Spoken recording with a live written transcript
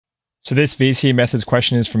So this VCE Methods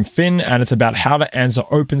question is from Finn, and it's about how to answer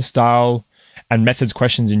open style and methods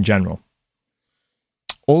questions in general.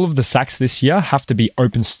 All of the SACs this year have to be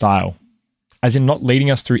open style, as in not leading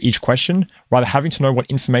us through each question, rather having to know what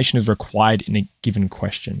information is required in a given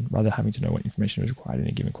question.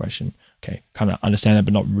 Okay, kind of understand that,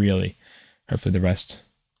 but not really. Hopefully the rest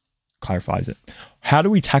clarifies it. How do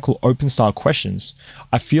we tackle open style questions?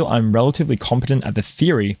 I feel I'm relatively competent at the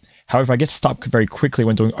theory. However, I get stuck very quickly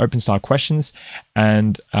when doing open style questions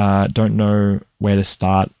and don't know where to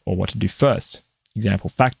start or what to do first. Example,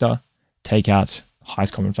 factor, take out,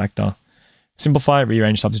 highest common factor, simplify,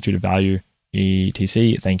 rearrange, substitute a value,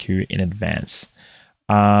 etc. Thank you in advance.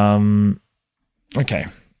 Okay,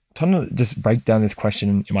 trying to just break down this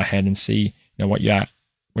question in my head and see what you're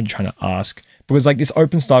trying to ask, because like this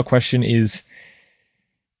open style question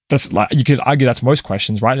that's like, you could argue that's most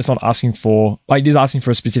questions, right? It's not asking for, like, it is asking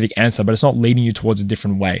for a specific answer, but it's not leading you towards a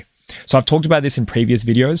different way. So I've talked about this in previous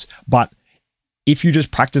videos, but if you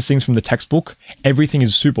just practice things from the textbook, everything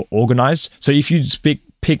is super organized. So if you just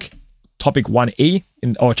pick topic 1E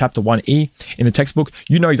or chapter 1E in the textbook,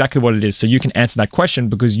 you know exactly what it is. So you can answer that question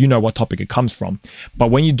because you know what topic it comes from.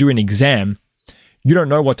 But when you do an exam, you don't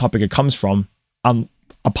know what topic it comes from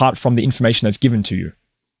apart from the information that's given to you.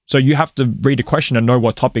 So you have to read a question and know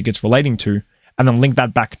what topic it's relating to, and then link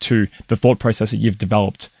that back to the thought process that you've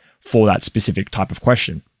developed for that specific type of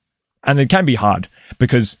question. And it can be hard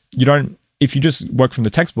because if you just work from the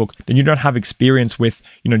textbook, then you don't have experience with,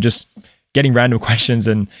 just getting random questions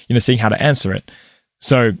and, seeing how to answer it.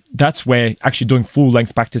 So that's where actually doing full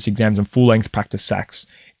length practice exams and full length practice SACs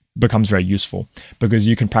becomes very useful, because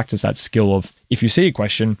you can practice that skill of, if you see a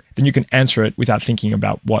question, then you can answer it without thinking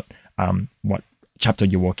about what chapter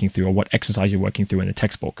you're working through or what exercise you're working through in the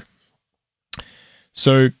textbook.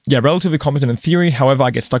 So yeah, relatively competent in theory. However,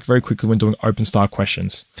 I get stuck very quickly when doing open style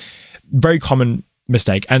questions. Very common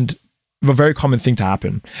mistake and a very common thing to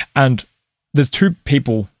happen. And there's two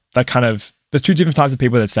different types of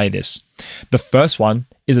people that say this. The first one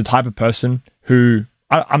is a type of person who,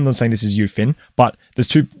 I'm not saying this is you, Finn, but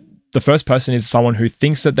the first person is someone who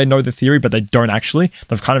thinks that they know the theory, but they don't actually.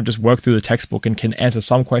 They've kind of just worked through the textbook and can answer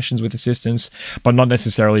some questions with assistance, but not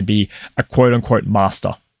necessarily be a quote unquote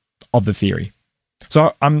master of the theory.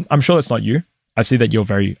 So I'm sure that's not you. I see that you're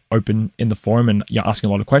very open in the forum and you're asking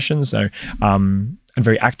a lot of questions. So, and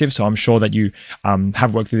very active. So I'm sure that you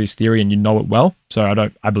have worked through this theory and you know it well. So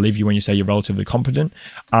I believe you when you say you're relatively competent.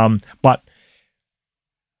 But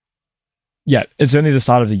yeah, it's only the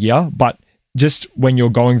start of the year, but just when you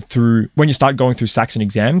start going through SACs and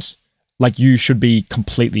exams, like, you should be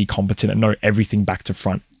completely competent and know everything back to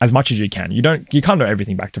front as much as you can. You can't know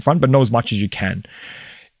everything back to front, but know as much as you can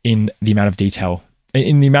in the amount of detail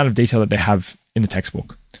that they have in the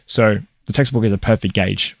textbook. So the textbook is a perfect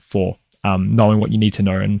gauge for knowing what you need to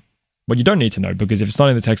know and what you don't need to know, because if it's not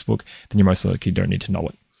in the textbook, then you most likely don't need to know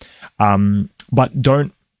it. But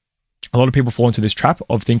a lot of people fall into this trap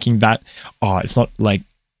of thinking that, it's not like,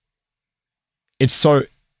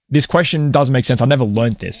 this question doesn't make sense. I never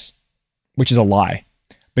learned this, which is a lie.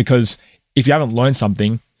 Because if you haven't learned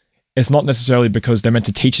something, it's not necessarily because they're meant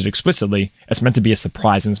to teach it explicitly. It's meant to be a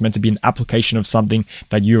surprise, and it's meant to be an application of something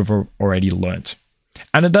that you have already learned.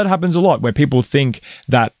 And that happens a lot, where people think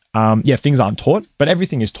that, things aren't taught, but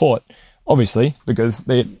everything is taught, obviously, because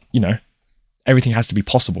everything has to be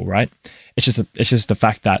possible, right? It's just the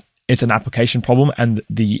fact that it's an application problem, and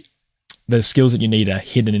the skills that you need are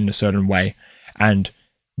hidden in a certain way. And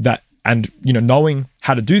knowing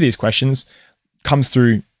how to do these questions comes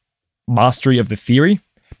through mastery of the theory,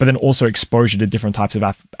 but then also exposure to different types of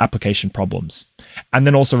application problems, and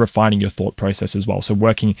then also refining your thought process as well. So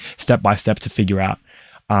working step by step to figure out,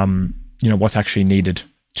 what's actually needed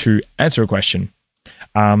to answer a question.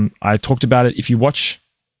 I talked about it. If you watch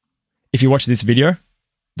this video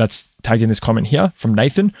that's tagged in this comment here from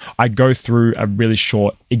Nathan, I go through a really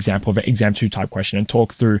short example of an exam 2 type question and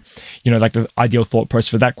talk through, like the ideal thought process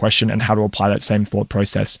for that question and how to apply that same thought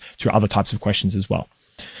process to other types of questions as well.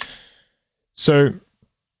 So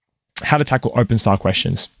how to tackle open style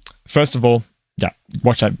questions. First of all,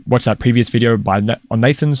 watch that previous video on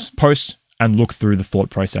Nathan's post and look through the thought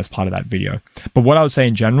process part of that video. But what I would say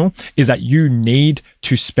in general is that you need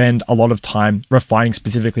to spend a lot of time refining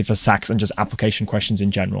specifically for SACs and just application questions in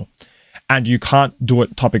general. And you can't do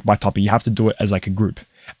it topic by topic. You have to do it as like a group.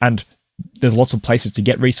 And there's lots of places to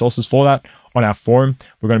get resources for that. On our forum,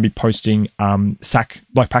 we're going to be posting practice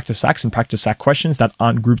SACs and practice SAC questions that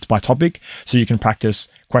aren't grouped by topic. So you can practice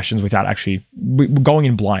questions without actually going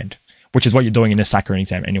in blind. which is what you're doing in a SAC or an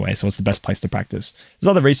exam anyway. So it's the best place to practice. There's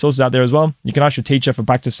other resources out there as well. You can ask your teacher for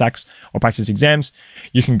practice SACs or practice exams.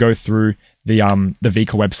 You can go through the VCE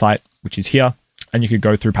website, which is here, and you could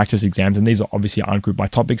go through practice exams. And these are obviously aren't grouped by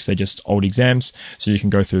topics. They're just old exams. So you can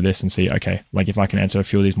go through this and see, okay, like if I can answer a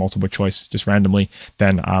few of these multiple choice just randomly,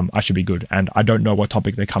 then I should be good. And I don't know what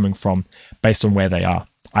topic they're coming from based on where they are.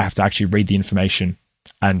 I have to actually read the information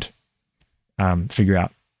and figure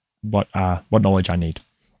out what knowledge I need.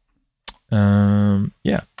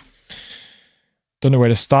 Yeah. Don't know where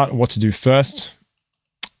to start or what to do first.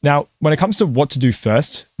 Now, when it comes to what to do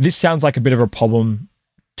first, this sounds like a bit of a problem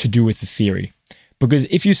to do with the theory. Because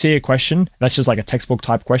if you see a question that's just like a textbook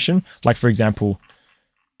type question, like for example,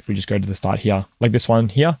 if we just go to the start here, like this one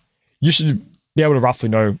here, you should be able to roughly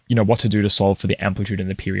know, what to do to solve for the amplitude and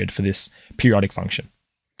the period for this periodic function.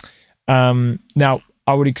 Now,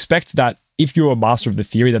 I would expect that if you're a master of the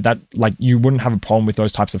theory, that like you wouldn't have a problem with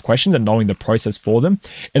those types of questions and knowing the process for them.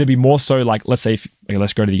 It'd be more so like, let's say,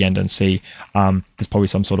 let's go to the end and see, there's probably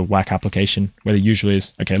some sort of whack application where there usually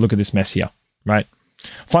is, okay, look at this mess here, right?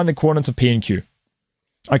 Find the coordinates of P and Q.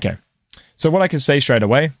 Okay, so what I can say straight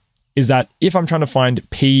away is that if I'm trying to find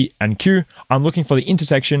P and Q, I'm looking for the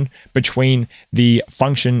intersection between the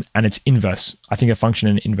function and its inverse. I think a function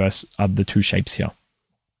and inverse are the two shapes here.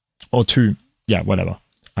 Or two, yeah, whatever.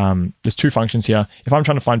 There's two functions here. If I'm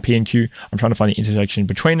trying to find P and Q, I'm trying to find the intersection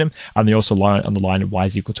between them, and they also lie on the line of y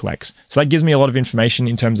is equal to x. So that gives me a lot of information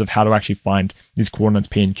in terms of how to actually find these coordinates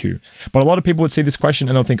P and Q. But a lot of people would see this question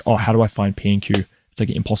and they'll think, oh, how do I find P and Q? It's like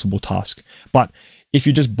an impossible task. But if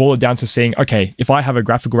you just boil it down to saying, okay, if I have a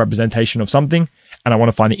graphical representation of something and I want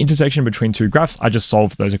to find the intersection between two graphs, I just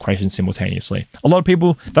solve those equations simultaneously. A lot of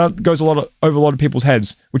people, that goes over a lot of people's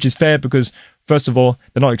heads, which is fair because first of all,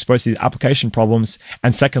 they're not exposed to these application problems.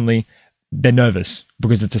 And secondly, they're nervous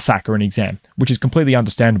because it's a SAC or an exam, which is completely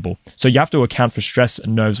understandable. So you have to account for stress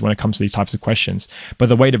and nerves when it comes to these types of questions. But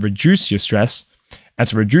the way to reduce your stress and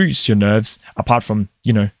to reduce your nerves, apart from,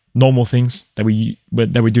 normal things that we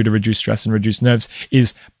do to reduce stress and reduce nerves,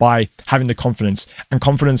 is by having the confidence. And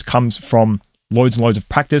confidence comes from loads and loads of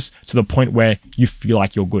practice to the point where you feel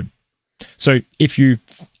like you're good. So if you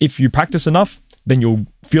practice enough, then you'll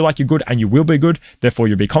feel like you're good and you will be good. Therefore,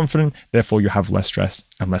 you'll be confident. Therefore, you have less stress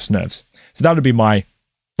and less nerves. So that would be my,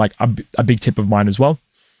 a big tip of mine as well.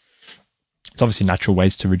 It's obviously natural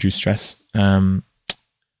ways to reduce stress. Go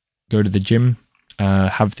to the gym,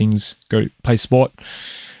 have things, go play sport.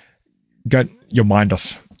 Get your mind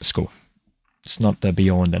off school. It's not the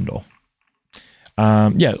be all and end all.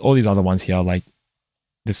 Yeah, all these other ones here, like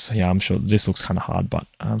this. Yeah, I'm sure this looks kind of hard, but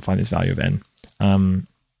find this value of n. I'm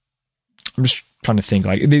just trying to think.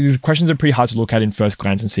 Like these questions are pretty hard to look at in first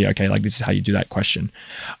glance and see. Okay, like this is how you do that question.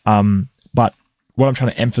 But what I'm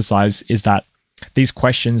trying to emphasize is that these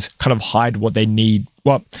questions kind of hide what they need.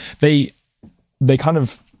 Well, they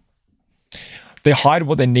hide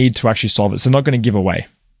what they need to actually solve it. So they're not going to give away.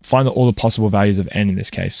 Find all the possible values of n in this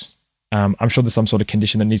case. I'm sure there's some sort of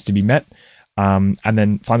condition that needs to be met. And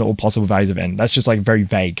then find all possible values of n. That's just like very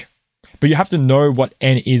vague. But you have to know what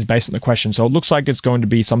n is based on the question. So it looks like it's going to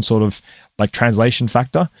be some sort of like translation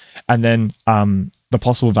factor. And then the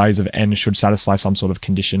possible values of n should satisfy some sort of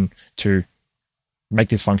condition to make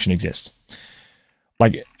this function exist.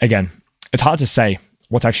 Like, again, it's hard to say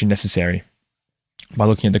what's actually necessary by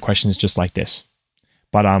looking at the questions just like this.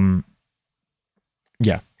 But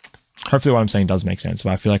yeah. Hopefully what I'm saying does make sense, but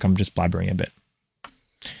I feel like I'm just blabbering a bit.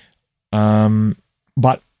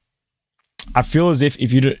 But I feel as if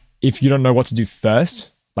you don't know what to do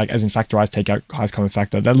first, like as in factorize, take out highest common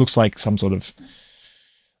factor, that looks like some sort of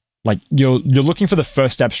like you're looking for the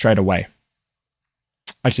first step straight away.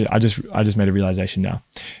 Actually, I just made a realization now.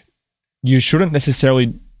 You shouldn't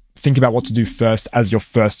necessarily think about what to do first as your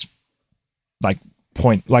first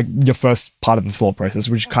point, like your first part of the thought process,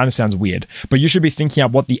 which kind of sounds weird, but you should be thinking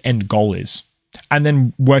out what the end goal is and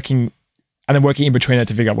then working in between it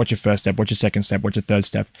to figure out what's your first step, what's your second step, what's your third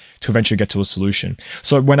step to eventually get to a solution.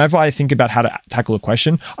 So whenever I think about how to tackle a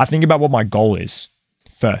question, I think about what my goal is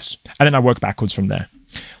first, and then I work backwards from there.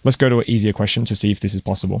 Let's go to an easier question to see if this is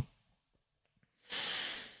possible.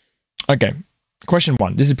 Okay, question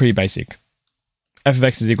 1. This is pretty basic. F of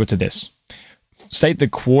x is equal to this. State the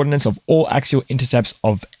coordinates of all axial intercepts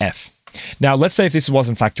of f. Now, let's say if this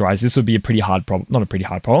wasn't factorized, this would be a pretty hard problem. Not a pretty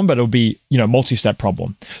hard problem, but it'll be, multi-step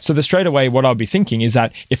problem. So straight away, what I'll be thinking is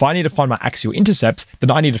that if I need to find my axial intercepts,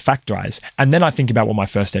 then I need to factorize. And then I think about what my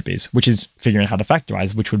first step is, which is figuring out how to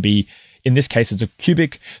factorize, which would be, in this case, it's a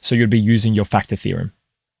cubic. So you'd be using your factor theorem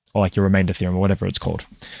or like your remainder theorem or whatever it's called.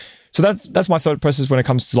 So that's my thought process when it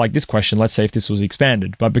comes to like this question. Let's say if this was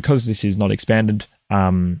expanded, but because this is not expanded,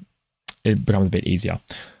 it becomes a bit easier.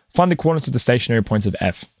 Find the coordinates of the stationary points of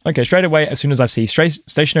f. Okay, straight away, as soon as I see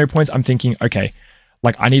stationary points, I'm thinking, okay,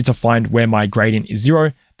 like I need to find where my gradient is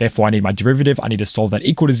 0. Therefore, I need my derivative. I need to solve that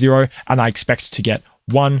equal to 0. And I expect to get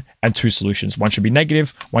 1 and 2 solutions. One should be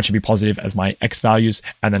negative, one should be positive as my x values,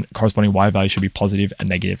 and then corresponding y values should be positive and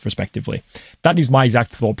negative respectively. That is my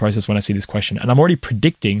exact thought process when I see this question. And I'm already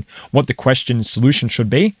predicting what the question's solution should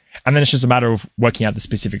be. And then it's just a matter of working out the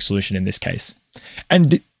specific solution in this case.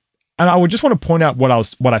 And I would just want to point out what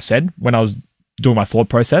I said when I was doing my thought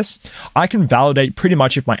process. I can validate pretty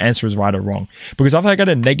much if my answer is right or wrong. Because if I get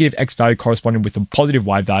a negative x value corresponding with a positive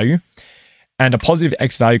y value, and a positive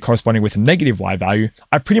x value corresponding with a negative y value,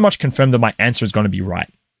 I've pretty much confirmed that my answer is going to be right.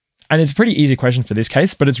 And it's a pretty easy question for this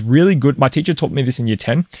case, but it's really good. My teacher taught me this in year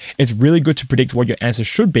 10. It's really good to predict what your answer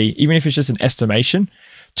should be, even if it's just an estimation,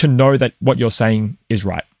 to know that what you're saying is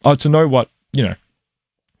right. Or to know what,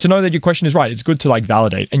 to know that your question is right. It's good to like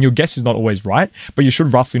validate, and your guess is not always right, but you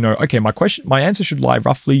should roughly know, okay, my answer should lie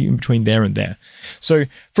roughly in between there and there. So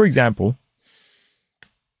for example,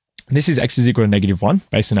 this is x is equal to -1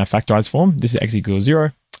 based on our factorized form. This is x equal to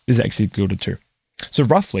 0. This is x equal to 2. So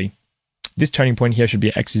roughly, this turning point here should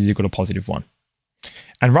be x is equal to +1.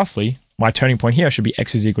 And roughly, my turning point here should be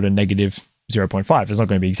x is equal to -0.5. It's not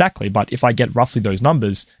going to be exactly, but if I get roughly those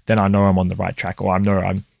numbers, then I know I'm on the right track, or I know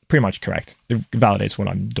I'm pretty much correct. It validates what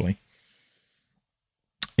I'm doing.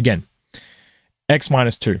 Again, x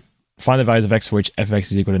minus 2. Find the values of x for which f of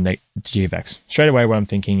x is equal to g of x. Straight away, what I'm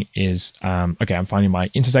thinking is, okay, I'm finding my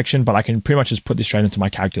intersection, but I can pretty much just put this straight into my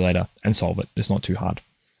calculator and solve it. It's not too hard.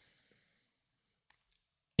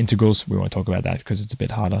 Integrals, we won't talk about that because it's a bit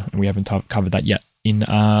harder, and we haven't covered that yet in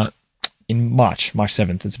March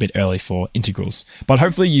 7th. It's a bit early for integrals. But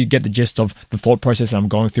hopefully you get the gist of the thought process I'm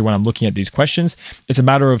going through when I'm looking at these questions. It's a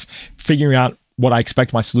matter of figuring out what I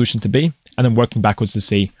expect my solution to be, and then working backwards to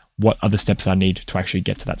see what other steps I need to actually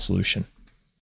get to that solution.